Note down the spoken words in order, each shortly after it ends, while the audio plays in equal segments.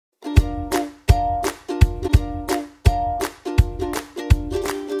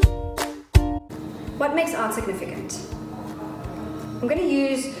what makes art significant? I'm going to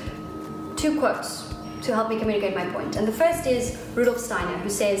use two quotes to help me communicate my point. And the first is Rudolf Steiner, who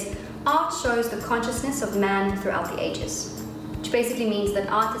says, "Art shows the consciousness of man throughout the ages," which basically means that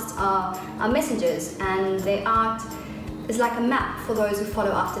artists are messengers, and their art is like a map for those who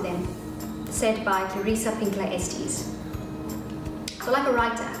follow after them, said by Clarissa Pinkola Estes. So like a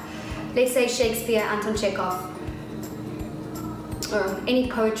writer, let's say Shakespeare, Anton Chekhov, or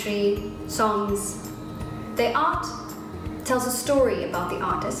any poetry, songs, their art tells a story about the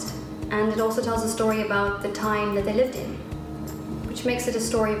artist, and it also tells a story about the time that they lived in, which makes it a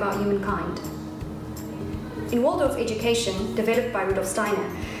story about humankind. In Waldorf education, developed by Rudolf Steiner,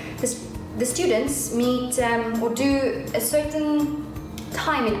 the students meet or do a certain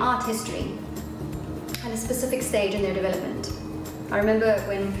time in art history at a specific stage in their development. I remember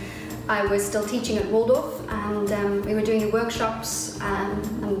when I was still teaching at Waldorf, and we were doing the workshops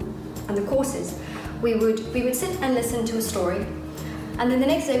and the courses. We would sit and listen to a story, and then the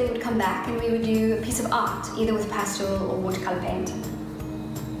next day we would come back and we would do a piece of art, either with pastel or watercolor paint.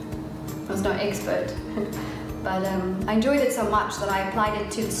 I was no expert, but I enjoyed it so much that I applied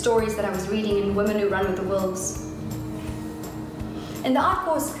it to the stories that I was reading in Women Who Run with the Wolves. In the art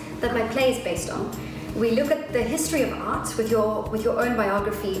course that my play is based on, we look at the history of art with your own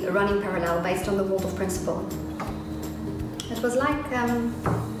biography running parallel based on the Waldorf principle. It was like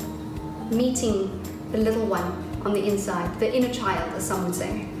meeting the little one on the inside, the inner child, as some would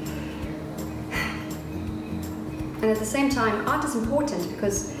say. And at the same time, art is important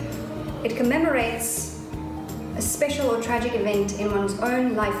because it commemorates a special or tragic event in one's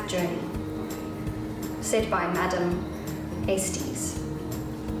own life journey, said by Madame Estes.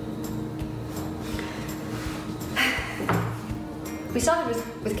 We started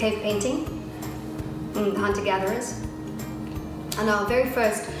with cave painting, the hunter-gatherers, and our very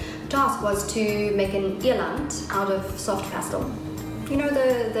first task was to make an eland out of soft pastel. You know,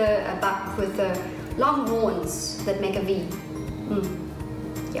 the buck with the long horns that make a V.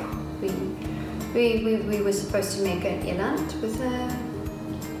 Yeah, we were supposed to make an eland with a...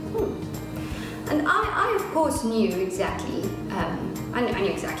 And I of course knew exactly, I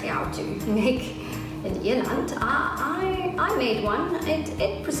knew exactly how to make an eland. I made one.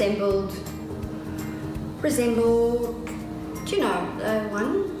 It resembled, you know,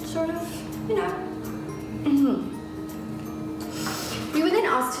 one sort of, you know. We were then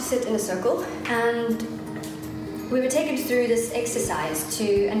asked to sit in a circle, and we were taken through this exercise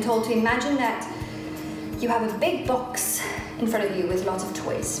and told to imagine that you have a big box in front of you with lots of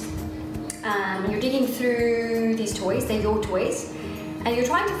toys. You're digging through these toys, they're your toys, and you're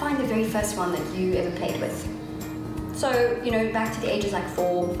trying to find the very first one that you ever played with. So, you know, back to the ages like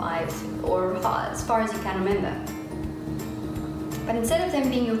 4, 5, or as far as you can remember. But instead of them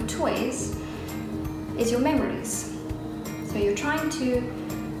being your toys, is your memories. So you're trying to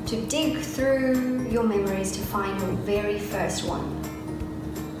dig through your memories to find your very first one.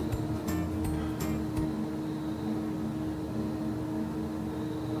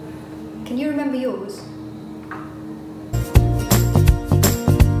 Can you remember yours?